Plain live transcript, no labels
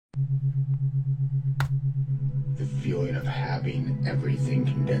The feeling of having everything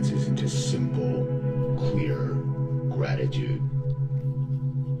condenses into simple, clear gratitude.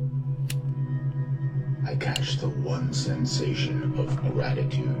 I catch the one sensation of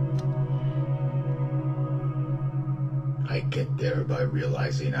gratitude. I get there by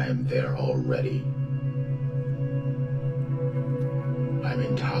realizing I am there already. I'm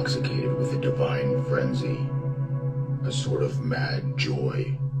intoxicated with a divine frenzy, a sort of mad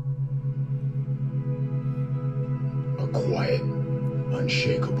joy. A quiet,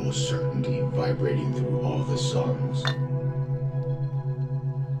 unshakable certainty vibrating through all the songs.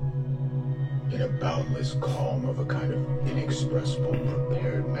 In a boundless calm of a kind of inexpressible,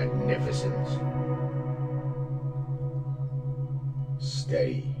 prepared magnificence.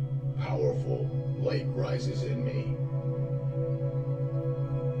 Steady, powerful light rises in me.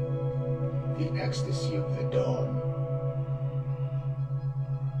 The ecstasy of the dawn.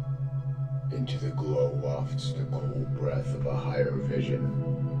 Into the glow wafts the cool breath of a higher vision.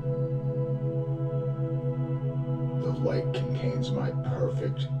 The light contains my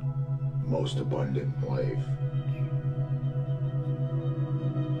perfect, most abundant life.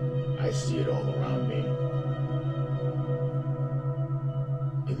 I see it all around me.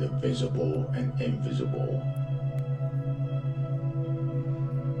 In the visible and invisible.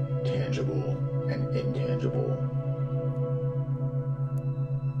 Tangible and intangible.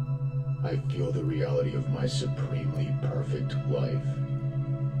 I feel the reality of my supremely perfect life,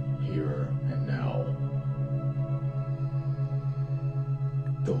 here and now.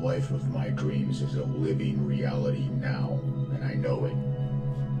 The life of my dreams is a living reality now, and I know it.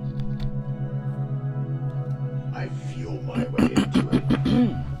 I feel my way into it.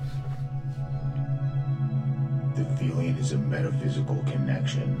 The feeling is a metaphysical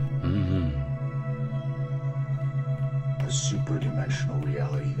connection. A superdimensional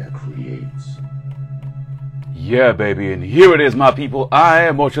reality that creates. Yeah, baby, and here it is, my people. I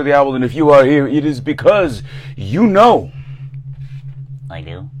am Ocho the Owl, and if you are here, it is because you know. I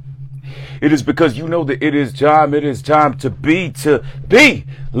do. It is because you know that it is time to be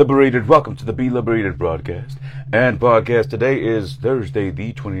liberated. Welcome to the Be Liberated broadcast. And podcast today is Thursday,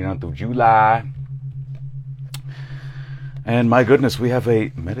 the 29th of July. And my goodness, we have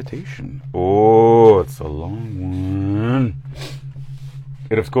a meditation. Oh, it's a long one.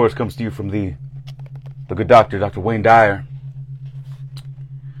 It, of course, comes to you from the good doctor, Dr. Wayne Dyer.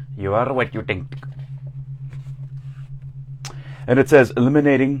 You are what you think. And it says,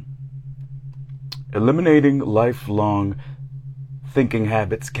 eliminating lifelong thinking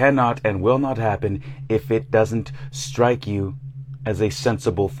habits cannot and will not happen if it doesn't strike you as a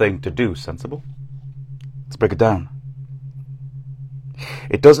sensible thing to do. Sensible? Let's break it down.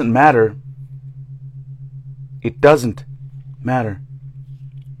 It doesn't matter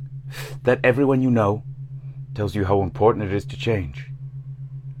that everyone you know tells you how important it is to change.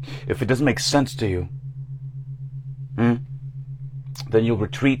 If it doesn't make sense to you, then you'll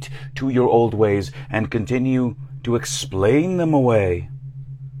retreat to your old ways and continue to explain them away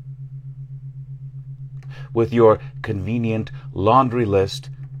with your convenient laundry list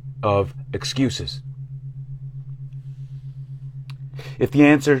of excuses. If the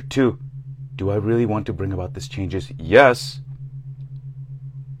answer to, do I really want to bring about this change is yes,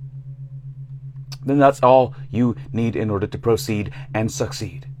 then that's all you need in order to proceed and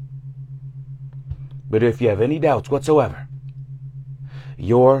succeed. But if you have any doubts whatsoever,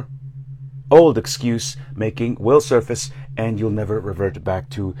 your old excuse making will surface and you'll never revert back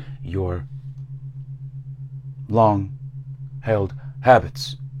to your long held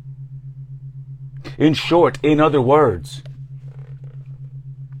habits. In short, in other words,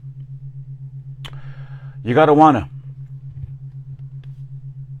 you gotta wanna.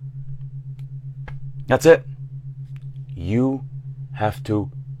 That's it. You have to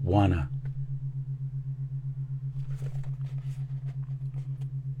wanna.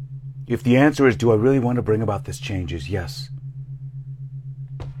 If the answer is, do I really want to bring about this change, is yes,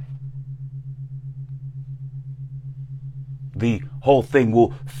 the whole thing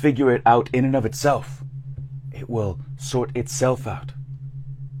will figure it out in and of itself. It will sort itself out.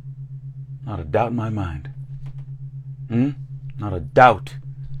 Not a doubt in my mind. Not a doubt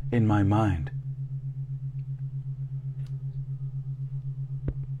in my mind.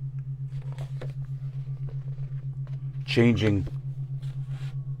 Changing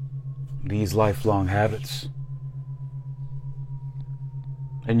these lifelong habits.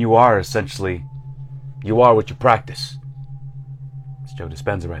 And you are what you practice. It's Joe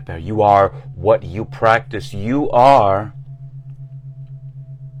Dispenza right there. You are what you practice. You are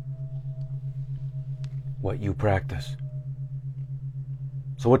what you practice.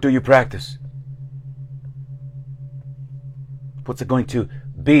 So what do you practice? What's it going to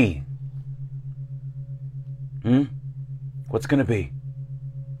be? What's it going to be?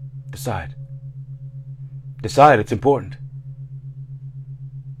 Decide. Decide. It's important.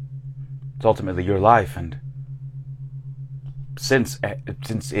 It's ultimately your life, and since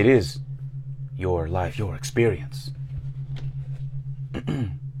it is your life, your experience,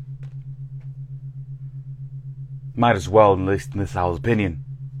 might as well, at least in this Al's opinion,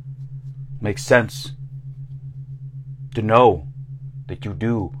 make sense to know that you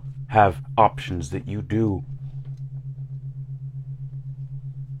do have options, that you do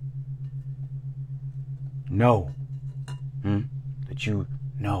know, that you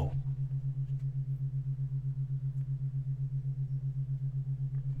know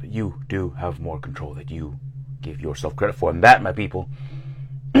that you do have more control that you give yourself credit for. And that, my people,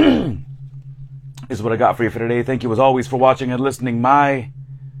 is what I got for you for today. Thank you as always for watching and listening. My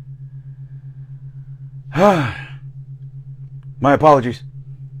apologies.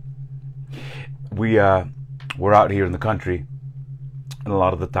 We're out here in the country, and a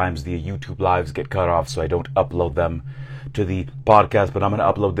lot of the times the YouTube lives get cut off, so I don't upload them to the podcast, but I'm going to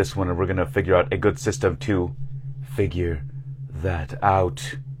upload this one, and we're going to figure out a good system to figure that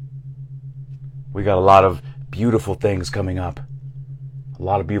out. We got a lot of beautiful things coming up. A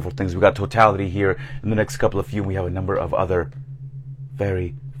lot of beautiful things. We got Totality here in the next couple of few. We have a number of other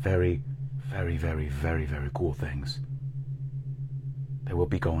very, very, very, very, very, very cool things that will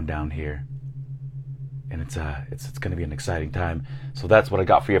be going down here. And it's going to be an exciting time. So that's what I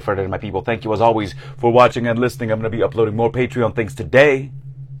got for you for today, my people. Thank you as always for watching and listening. I'm going to be uploading more Patreon things today.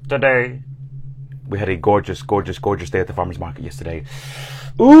 We had a gorgeous, gorgeous, gorgeous day at the farmer's market yesterday.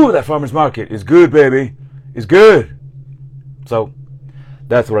 Ooh, that farmer's market is good, baby. It's good. So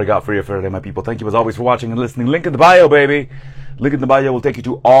that's what I got for you for today, my people. Thank you as always for watching and listening. Link in the bio, baby. Link in the bio will take you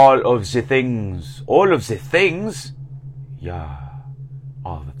to all of the things. All of the things? Yeah.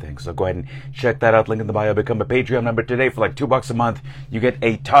 All the things. So go ahead and check that out. Link in the bio. Become a Patreon member today for like $2 a month. You get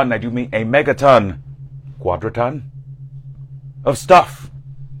a ton, I do mean a megaton, quadraton of stuff.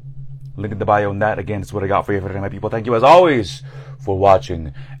 Link in the bio, and that again is what I got for you for today, my people. Thank you as always for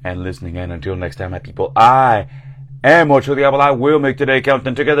watching and listening. And until next time, my people, I am Ocho Diablo. I will make today count,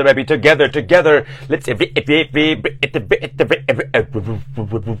 and together, baby, together, let's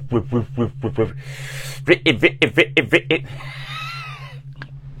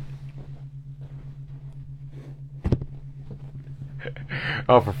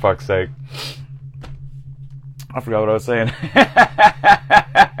oh, for fuck's sake. I forgot what I was saying.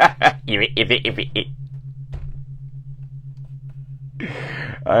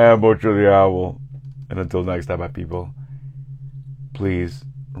 I am Ocho the Owl. And until next time, my people, please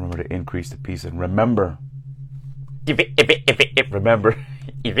remember to increase the peace. And remember, if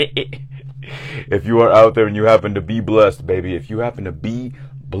you are out there and you happen to be blessed, baby, if you happen to be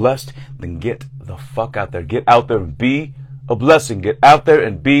blessed, then get the fuck out there. Get out there and be a blessing. Get out there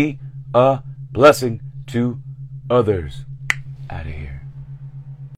and be a blessing to others. Out of here.